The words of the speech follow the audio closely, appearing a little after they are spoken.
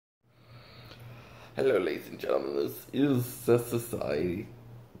Hello, ladies and gentlemen. This is the society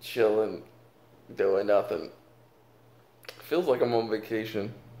chilling, doing nothing. Feels like I'm on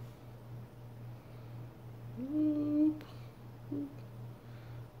vacation. Whoop,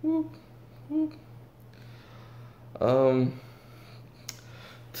 whoop, whoop. Um,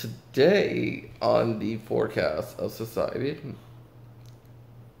 Today on the forecast of society,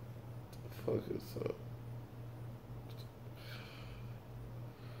 focus up.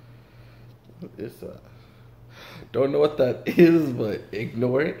 What is that? Don't know what that is, but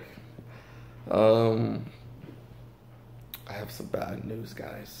ignore it. Um, I have some bad news,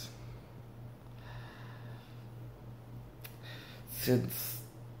 guys. Since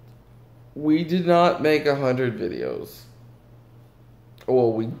we did not make 100 videos,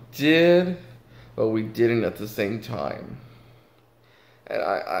 well, we did, but we didn't at the same time. And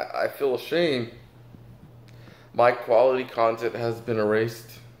I feel ashamed. My quality content has been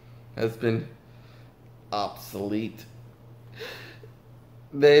erased, has been obsolete.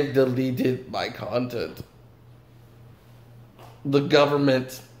 They've deleted my content. The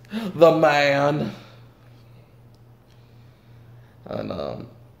government, the man. And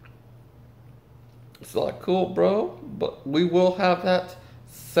it's not cool, bro. But we will have that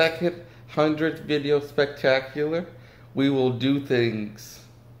second 100th video spectacular. We will do things.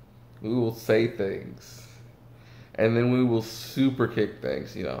 We will say things. And then we will super kick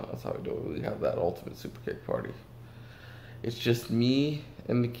things. You know, that's how we do it. We have that ultimate super kick party. It's just me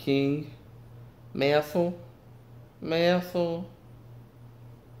and the king. Massel.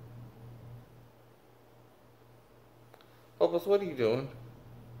 Opus, what are you doing?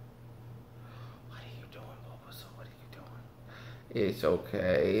 What are you doing, Opus? What are you doing? It's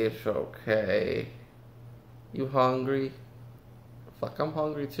okay. It's okay. You hungry? Fuck, I'm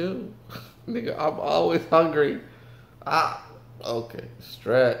hungry too. Nigga, I'm always hungry. Ah, okay.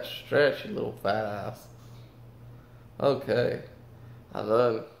 Stretch, you little fat ass. Okay. I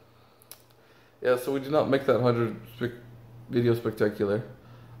done. Yeah, so we did not make that 100 video spectacular.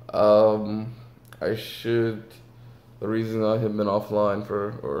 I should. The reason I have been offline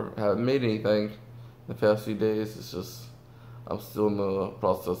or haven't made anything the past few days is just I'm still in the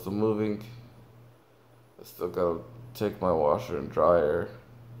process of moving. I still gotta take my washer and dryer.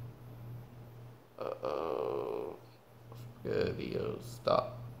 Video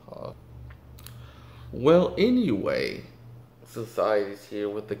stop. Pause. Well, anyway, society's here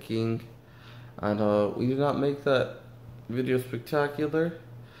with the king, and we did not make that video spectacular.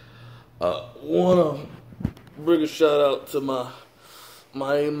 Wanna bring a shout out to my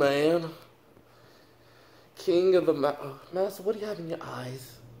man, king of the Massel. What do you have in your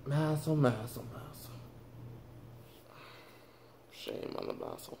eyes? Massel. Shame on the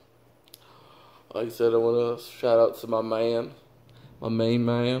Massel. Like I said, I want to shout out to my man, my main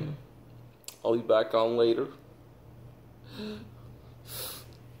man. I'll be back on later.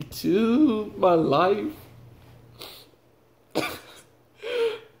 To my life.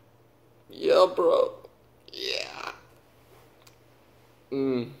 Yeah, bro. Yeah.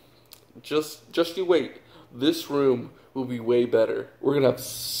 Just you wait. This room will be way better. We're gonna have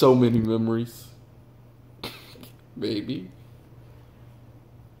so many memories. Maybe.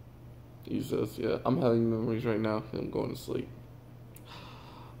 He says, yeah, I'm having memories right now. I'm going to sleep.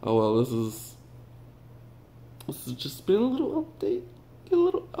 Oh well, this has just been a little update.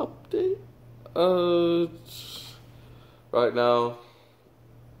 Right now,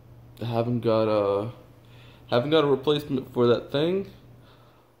 I haven't got a replacement for that thing,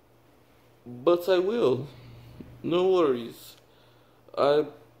 but I will. No worries. I'm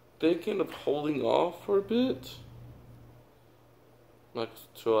thinking of holding off for a bit. Like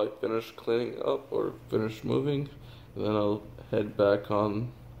till I finish cleaning up or finish moving, and then I'll head back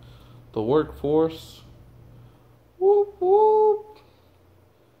on the workforce. Whoop whoop.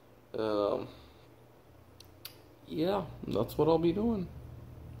 Yeah, that's what I'll be doing.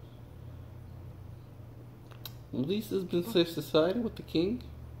 At least has been safe society with the king.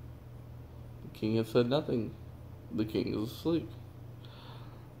 The king has said nothing. The king is asleep.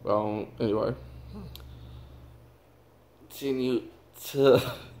 Well, anyway. Continue to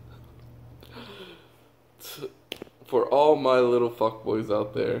for all my little fuckboys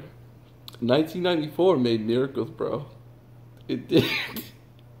out there. 1994 made miracles, bro. It did.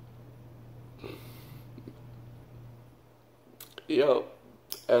 Yo.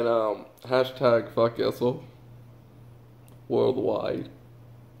 And hashtag fuck Essel worldwide.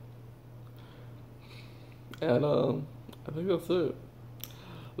 And I think that's it.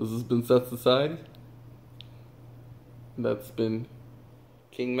 This has been Set Society. That's been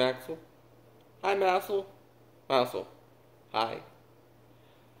King Maxwell. Hi, Maxwell. Hi.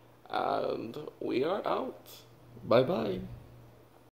 And we are out. Bye bye.